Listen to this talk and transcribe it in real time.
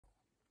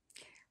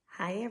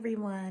Hi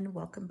everyone,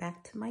 welcome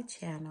back to my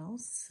channel.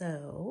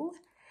 So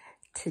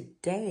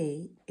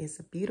today is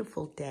a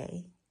beautiful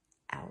day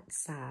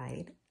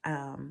outside.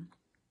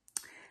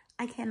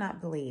 I cannot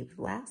believe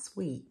last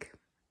week,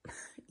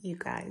 you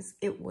guys,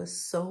 it was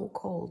so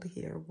cold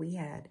here. We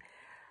had,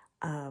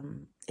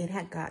 it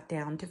had got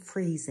down to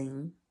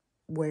freezing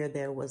where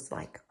there was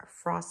like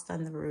frost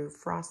on the roof,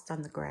 frost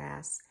on the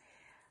grass.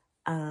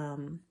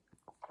 And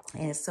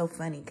it's so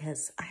funny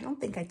because I don't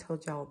think I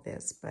told y'all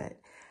this, but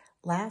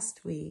last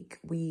week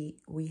we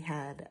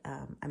had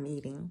a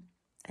meeting,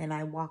 and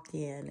I walk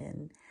in,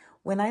 and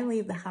when I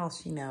leave the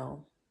house, you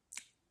know,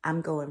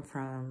 I'm going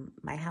from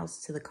my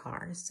house to the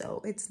car,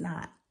 so it's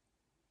not,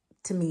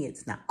 to me,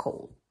 it's not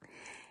cold.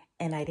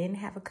 And I didn't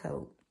have a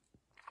coat,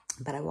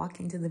 but I walk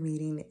into the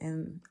meeting,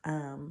 and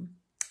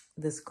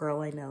this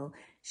girl I know,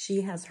 she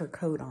has her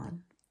coat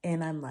on,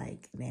 and I'm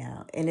like,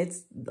 now, and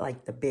it's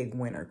like the big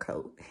winter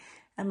coat.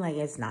 I'm like,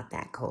 it's not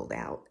that cold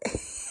out.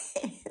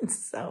 And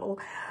so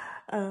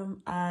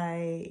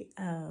I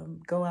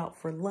go out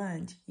for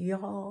lunch.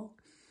 Y'all,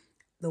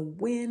 the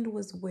wind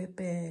was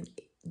whipping.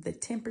 The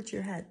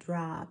temperature had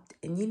dropped.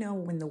 And you know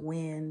when the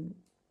wind,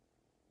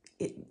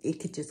 it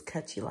could just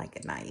cut you like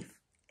a knife.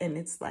 And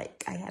it's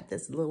like, I had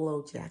this little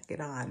old jacket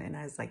on, and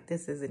I was like,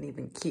 this isn't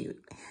even cute.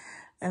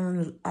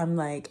 And I'm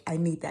like, I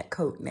need that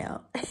coat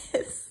now.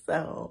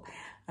 So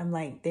I'm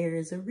like, there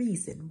is a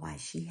reason why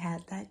she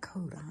had that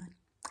coat on.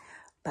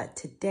 But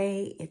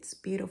today it's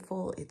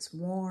beautiful, it's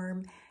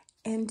warm.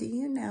 And do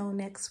you know,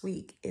 next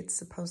week it's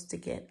supposed to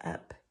get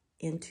up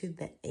into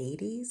the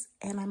 80s?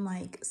 And I'm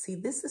like, see,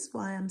 this is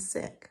why I'm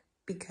sick,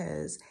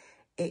 because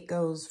it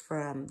goes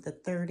from the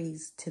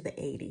 30s to the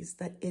 80s.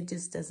 That it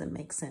just doesn't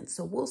make sense.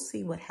 So we'll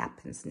see what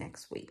happens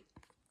next week.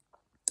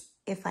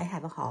 If I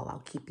have a haul, I'll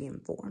keep you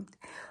informed.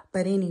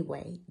 But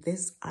anyway,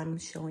 this, I'm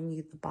showing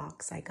you the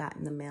box I got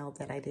in the mail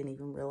that I didn't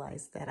even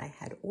realize that I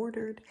had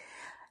ordered.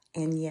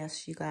 And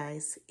yes, you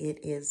guys, it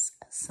is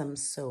some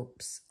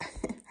soaps.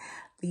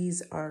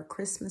 These are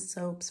Christmas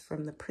soaps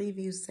from the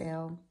preview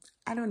sale.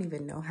 I don't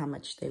even know how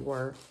much they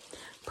were.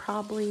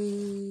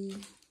 Probably,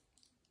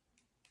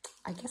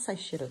 I guess I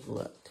should have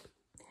looked.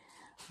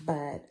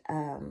 But,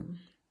 I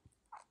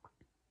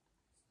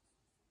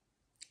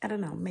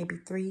don't know, maybe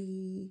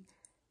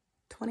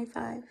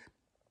 $3.25?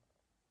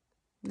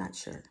 Not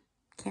sure.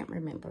 Can't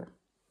remember.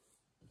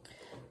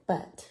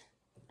 But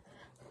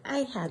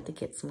I had to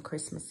get some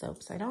Christmas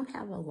soaps. I don't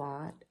have a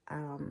lot.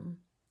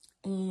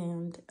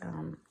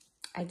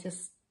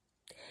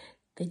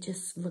 They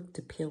just looked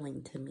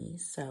appealing to me.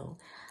 So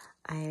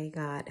I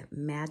got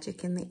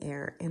Magic in the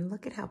Air, and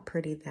look at how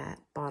pretty that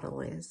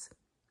bottle is.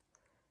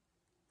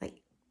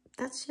 Like,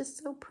 that's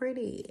just so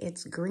pretty.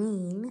 It's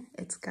green.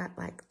 It's got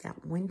like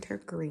that winter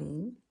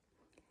green.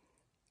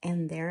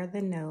 And there are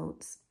the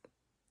notes.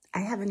 I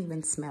haven't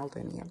even smelled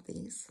any of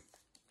these.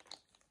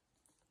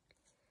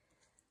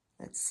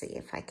 Let's see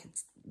if I could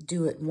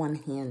do it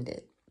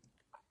one-handed.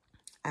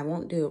 I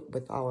won't do it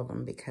with all of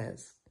them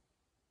because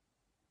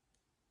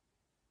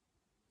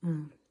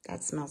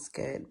that smells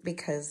good,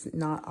 because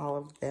not all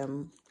of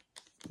them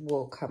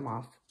will come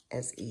off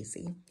as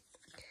easy.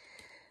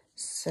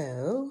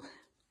 So,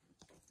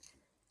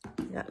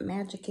 I got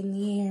Magic in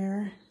the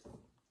Air.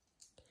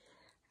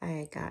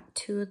 I got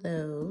 2 of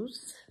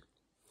those.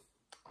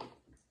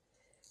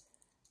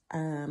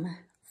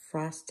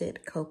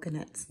 Frosted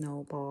Coconut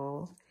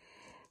Snowball.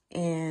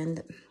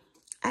 And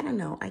I don't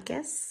know, I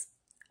guess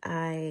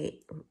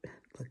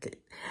look at,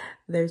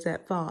 there's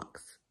that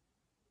fox.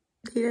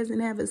 He doesn't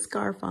have his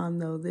scarf on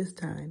though this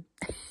time.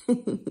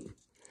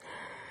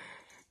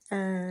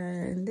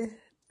 And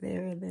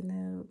there are the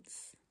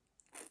notes.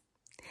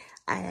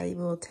 I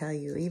will tell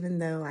you, even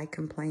though I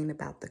complain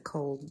about the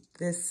cold,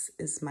 this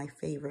is my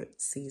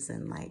favorite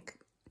season, like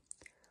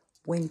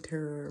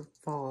winter,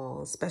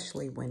 fall,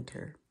 especially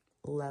winter.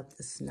 Love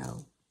the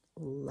snow,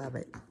 love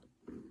it.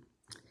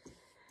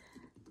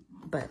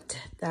 But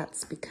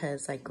that's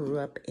because I grew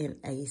up in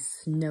a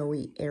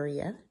snowy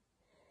area.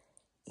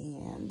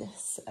 And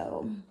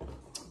so,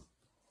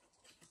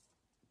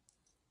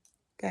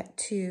 got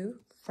 2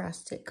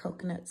 Frosted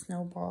Coconut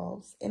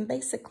Snowballs. And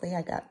basically,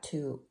 I got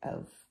 2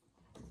 of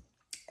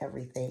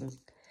everything.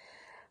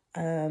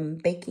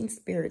 Baking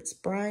Spirits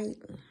Bright.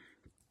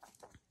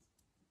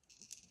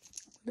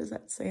 What does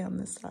that say on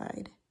the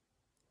side?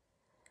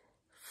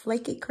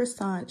 Flaky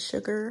Croissant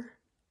Sugar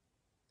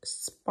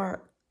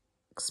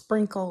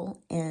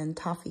Sprinkle and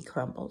Toffee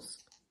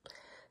Crumbles.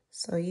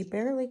 So you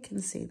barely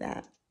can see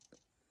that.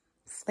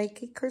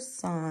 Flaky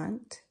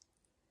Croissant,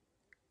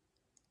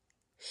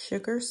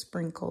 Sugar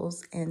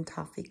Sprinkles, and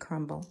Toffee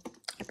Crumble.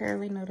 I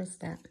barely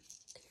noticed that.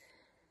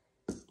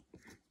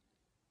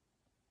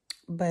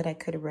 But I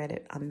could have read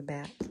it on the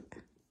back.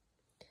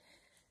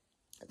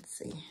 Let's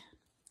see.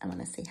 I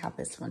want to see how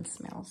this one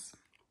smells.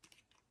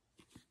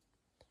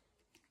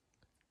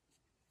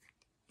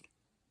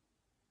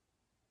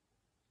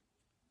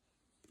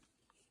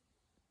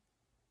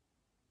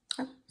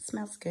 Oh,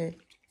 smells good.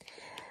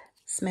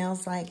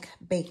 Smells like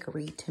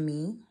bakery to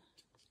me.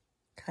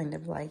 Kind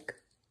of like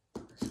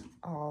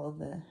all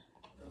the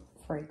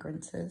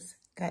fragrances.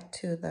 Got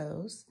 2 of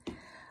those.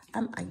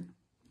 I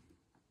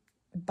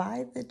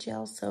buy the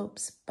gel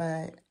soaps,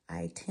 but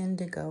I tend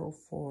to go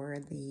for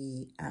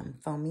the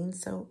foaming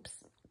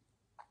soaps.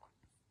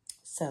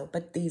 So,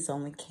 but these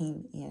only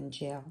came in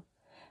gel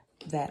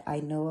that I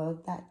know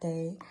of that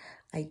day.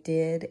 I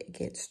did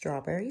get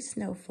strawberry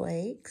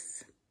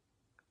snowflakes.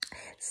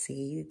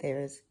 See,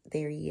 there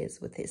he is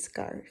with his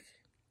scarf.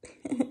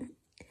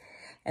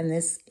 And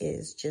this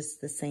is just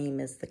the same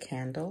as the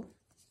candle.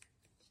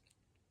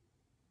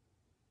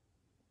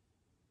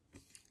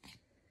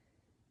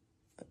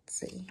 Let's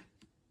see.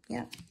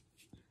 Yep.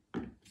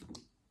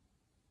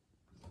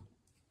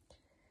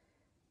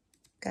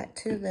 Got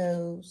 2 of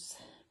those.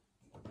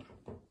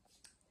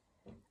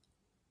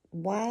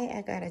 Why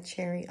I got a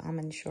cherry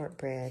almond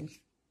shortbread,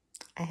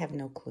 I have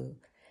no clue.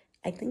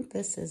 I think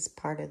this is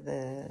part of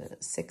the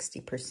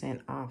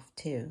 60% off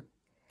too.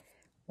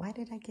 Why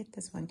did I get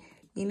this one?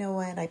 You know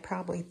what? I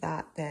probably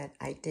thought that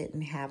I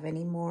didn't have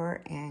any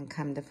more, and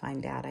come to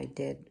find out I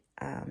did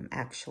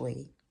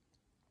actually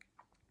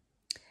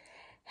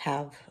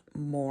have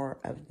more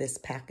of this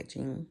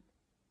packaging.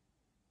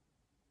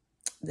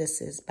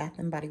 This is Bath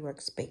 & Body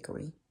Works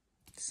Bakery.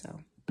 So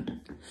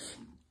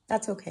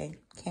that's okay.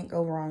 Can't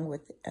go wrong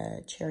with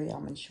cherry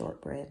almond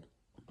shortbread.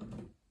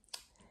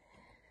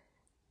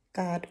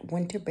 Got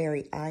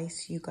Winterberry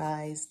Ice, you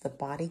guys. The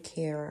body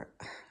care.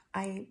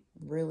 I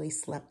really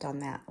slept on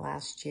that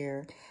last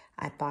year.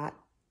 I bought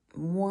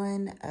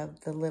one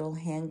of the little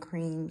hand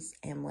creams,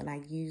 and when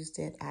I used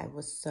it, I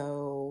was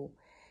so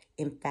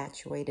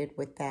infatuated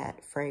with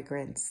that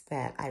fragrance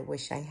that I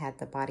wish I had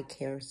the body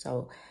care.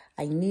 So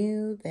I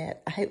knew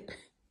that I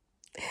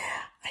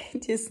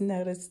just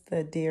noticed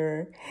the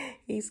deer.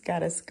 He's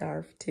got a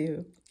scarf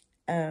too.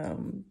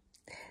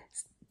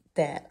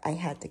 That I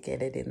had to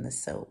get it in the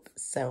soap.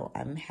 So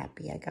I'm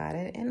happy I got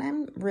it. And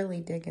I'm really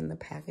digging the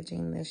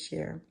packaging this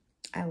year.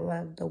 I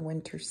love the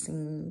winter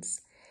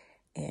scenes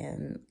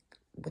and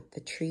with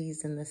the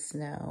trees and the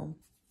snow.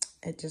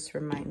 It just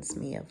reminds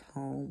me of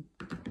home.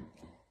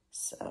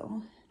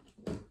 So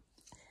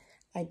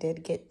I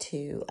did get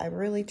 2. I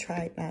really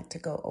tried not to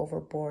go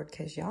overboard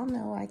because y'all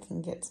know I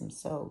can get some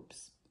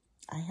soaps.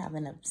 I have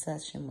an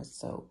obsession with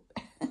soap.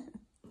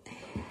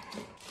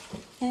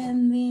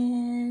 And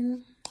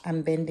then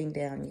I'm bending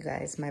down, you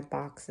guys. My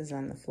box is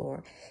on the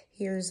floor.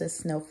 Here's a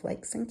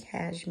Snowflakes and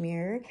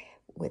Cashmere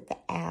with the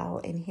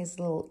owl and his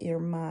little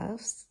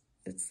earmuffs.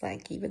 It's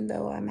like, even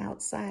though I'm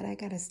outside, I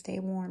gotta stay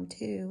warm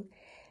too.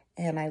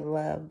 And I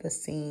love the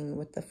scene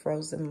with the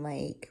frozen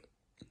lake.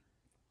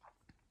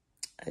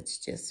 It's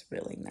just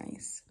really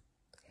nice.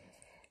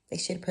 They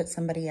should put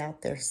somebody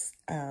out there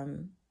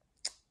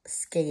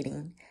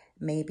skating,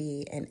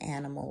 maybe an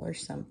animal or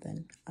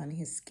something on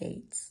his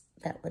skates.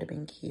 That would have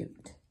been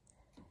cute.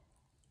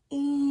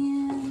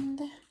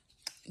 And,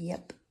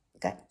 yep,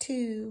 got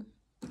 2.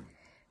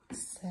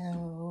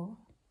 So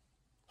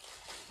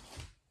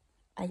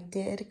I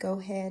did go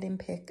ahead and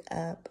pick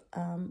up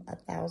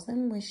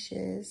 1,000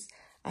 Wishes.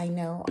 I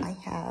know I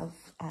have,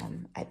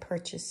 I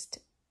purchased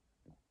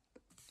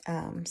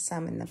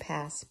some in the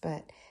past,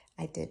 but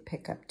I did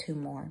pick up 2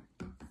 more.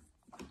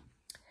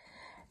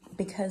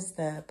 Because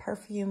the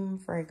perfume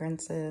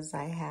fragrances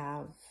I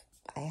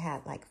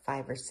had like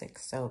 5 or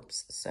 6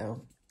 soaps,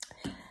 so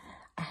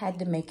I had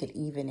to make it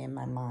even in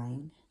my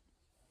mind.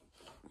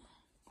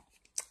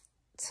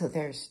 So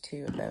there's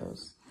 2 of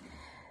those.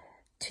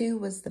 2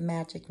 was the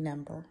magic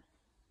number.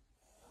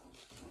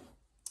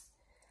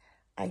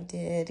 I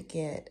did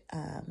get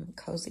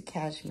Cozy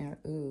Cashmere.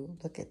 Ooh,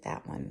 look at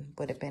that one.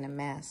 Would have been a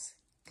mess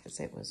because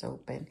it was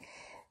open.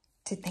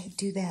 Did they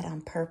do that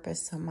on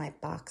purpose so my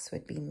box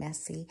would be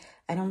messy?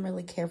 I don't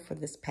really care for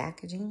this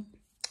packaging,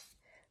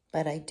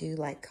 but I do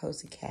like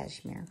Cozy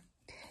Cashmere.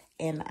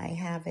 And I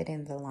have it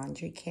in the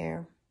laundry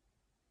care.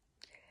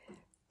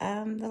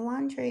 The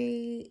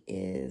laundry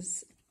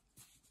is,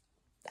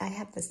 I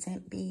have the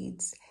scent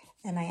beads,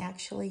 and I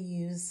actually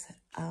use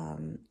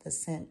the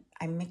scent,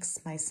 I mix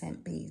my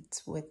scent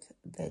beads with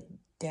the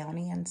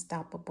Downy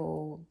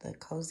Unstoppable, the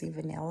Cozy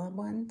Vanilla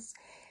ones,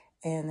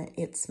 and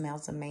it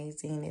smells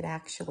amazing. It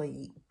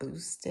actually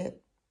boosts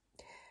it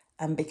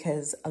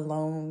because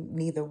alone,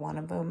 neither one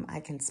of them,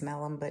 I can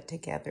smell them, but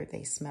together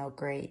they smell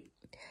great.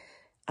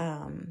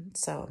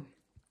 So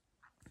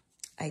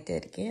I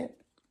did get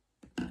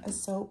a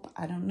soap.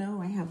 I don't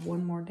know. I have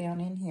one more down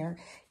in here.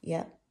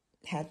 Yep.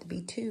 Had to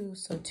be 2.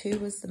 So 2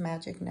 was the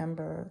magic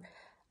number.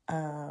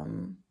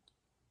 So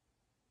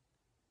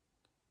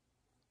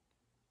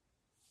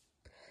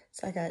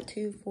I got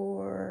 2,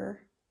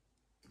 4.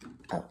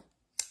 Oh,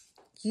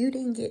 you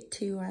didn't get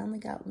 2. I only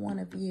got 1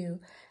 of you.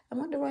 I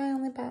wonder why I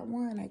only bought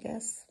 1, I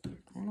guess.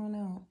 I don't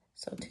know.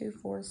 So 2,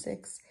 4,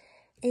 6,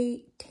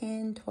 8,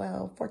 10,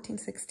 12, 14,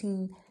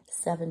 16,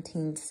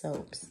 17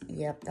 soaps.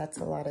 Yep, that's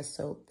a lot of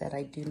soap that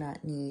I do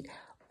not need.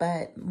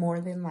 But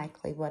more than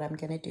likely what I'm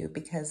going to do,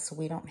 because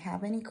we don't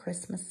have any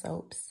Christmas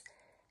soaps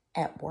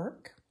at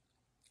work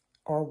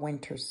or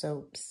winter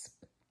soaps.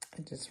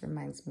 It just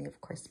reminds me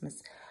of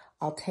Christmas.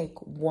 I'll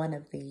take one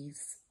of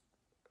these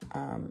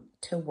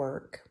to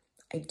work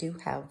I do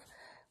have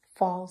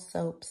fall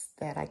soaps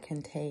that I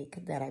can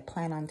take, that I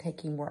plan on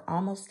taking. We're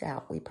almost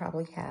out. We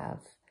probably have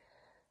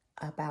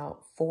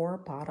about 4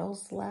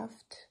 bottles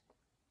left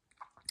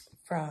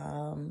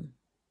from,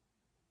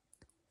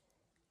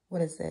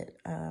 what is it,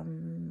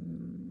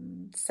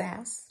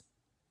 Sass,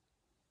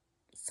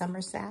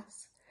 Summer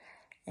Sass.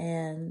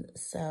 And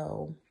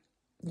so,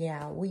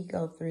 yeah, we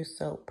go through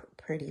soap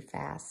pretty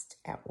fast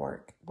at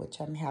work, which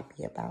I'm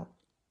happy about,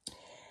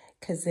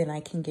 because then I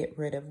can get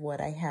rid of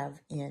what I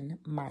have in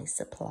my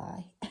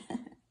supply.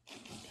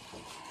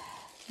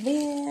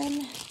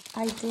 Then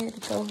I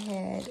did go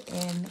ahead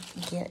and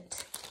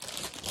get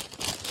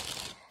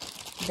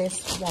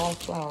this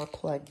wallflower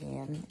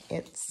plug-in.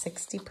 It's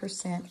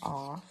 60%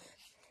 off,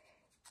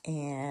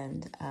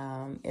 and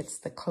it's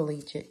the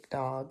collegiate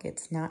dog.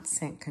 It's not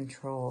scent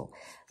control,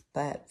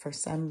 but for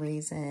some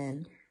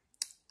reason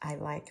I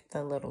like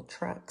the little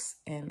trucks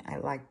and I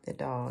like the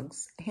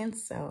dogs, and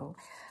so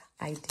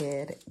I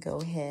did go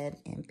ahead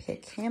and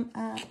pick him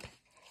up.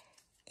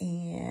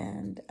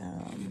 And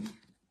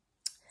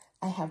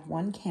I have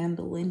 1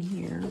 candle in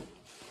here.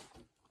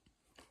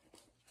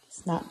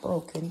 It's not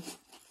broken.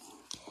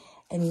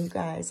 And you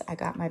guys, I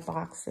got my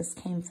box. This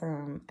came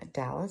from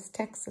Dallas,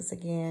 Texas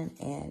again,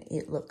 and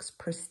it looks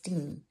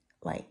pristine.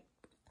 Like,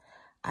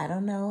 I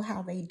don't know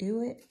how they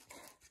do it,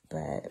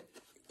 but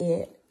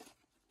it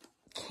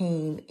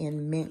came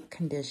in mint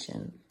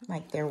condition.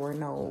 Like, there were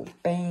no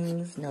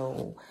bangs,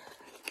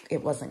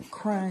 it wasn't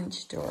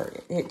crunched, or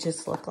it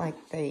just looked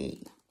like they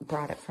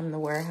brought it from the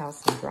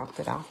warehouse and dropped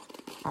it off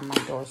on my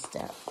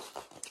doorstep,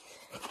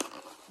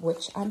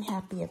 which I'm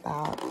happy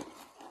about.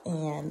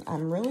 And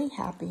I'm really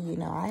happy, you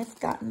know, I've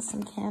gotten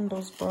some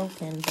candles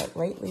broken, but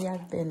lately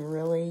I've been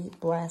really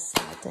blessed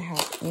not to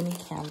have any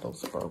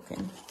candles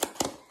broken.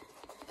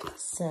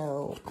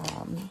 So,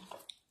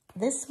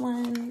 this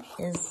one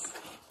is,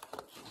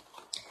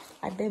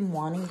 I've been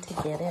wanting to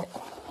get it,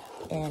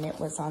 and it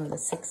was on the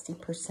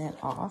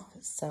 60% off,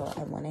 so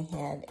I went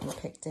ahead and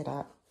picked it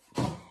up.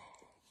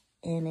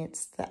 And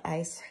it's the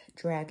Ice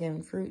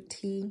Dragon Fruit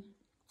Tea.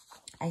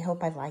 I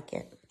hope I like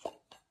it.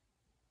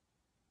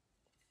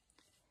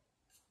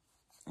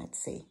 Let's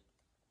see.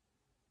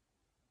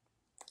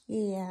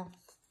 Yeah,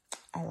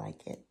 I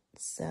like it.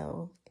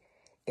 So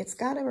it's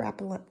got a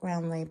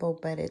wraparound label,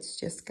 but it's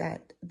just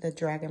got the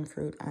dragon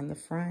fruit on the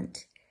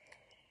front.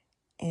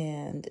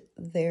 And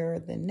there are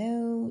the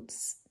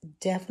notes.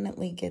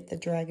 Definitely get the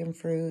dragon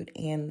fruit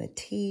and the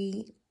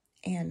tea.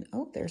 And,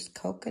 oh, there's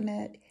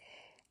coconut.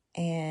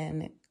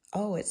 And,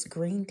 oh, it's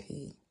green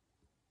tea.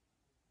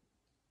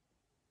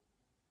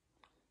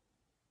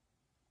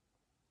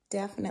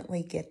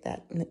 Definitely get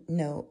that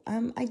note.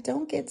 I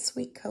don't get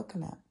sweet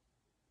coconut,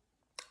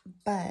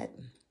 but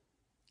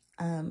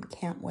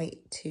can't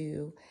wait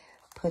to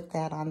put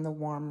that on the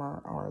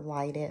warmer or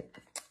light it.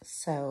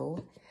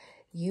 So,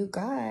 you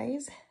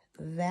guys,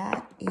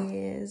 that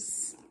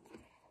is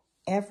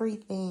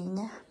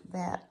everything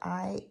that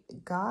I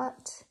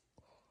got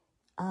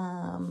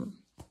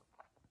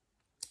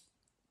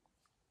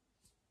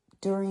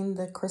during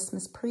the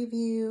Christmas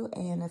preview,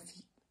 and a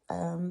few,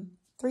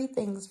 3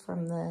 things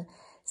from the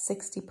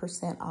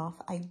 60% off.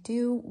 I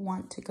do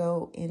want to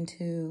go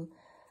into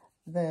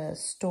the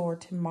store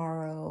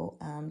tomorrow.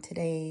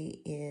 Today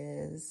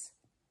is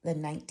the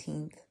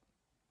 19th,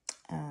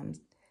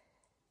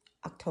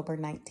 October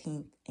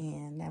 19th,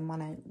 and I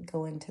want to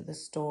go into the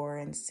store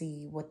and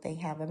see what they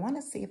have. I want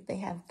to see if they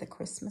have the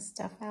Christmas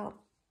stuff out,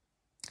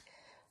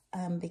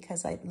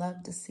 because I'd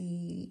love to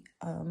see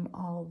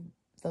all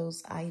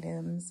those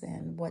items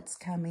and what's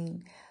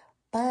coming.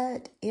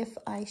 But if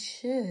I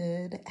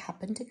should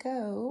happen to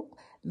go,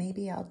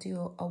 maybe I'll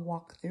do a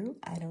walkthrough.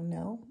 I don't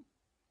know.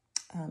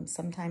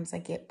 Sometimes I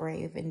get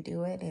brave and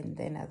do it, and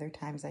then other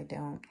times I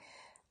don't.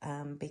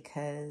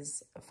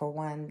 Because for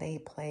one, they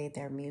play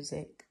their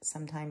music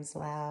sometimes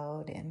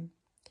loud, and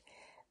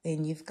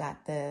then you've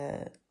got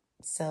the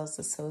sales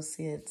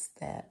associates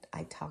that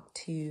I talk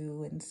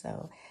to, and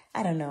so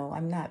I don't know.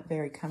 I'm not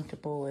very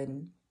comfortable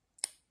in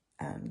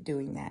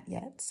doing that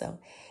yet.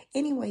 So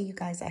anyway, you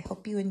guys, I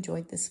hope you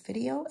enjoyed this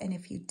video, and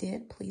if you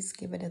did, please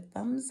give it a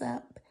thumbs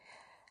up.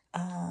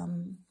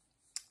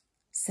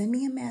 Send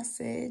me a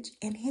message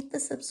and hit the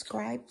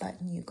subscribe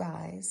button, you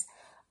guys.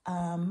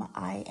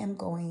 I am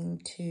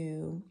going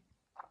to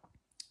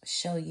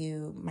show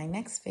you my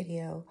next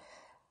video.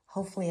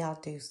 Hopefully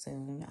I'll do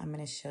soon. I'm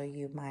going to show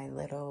you my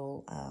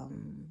little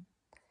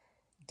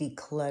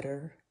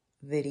declutter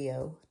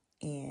video,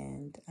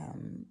 and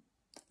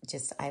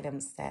just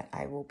items that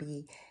I will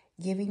be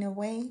giving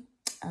away.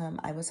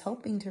 I was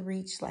hoping to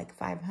reach like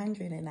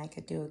 500 and I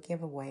could do a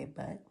giveaway,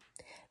 but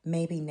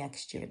maybe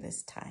next year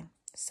this time.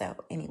 So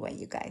anyway,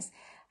 you guys,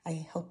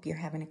 I hope you're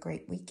having a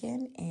great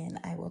weekend, and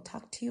I will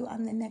talk to you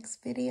on the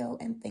next video.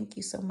 And thank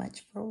you so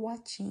much for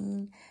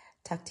watching.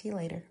 Talk to you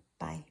later.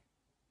 Bye.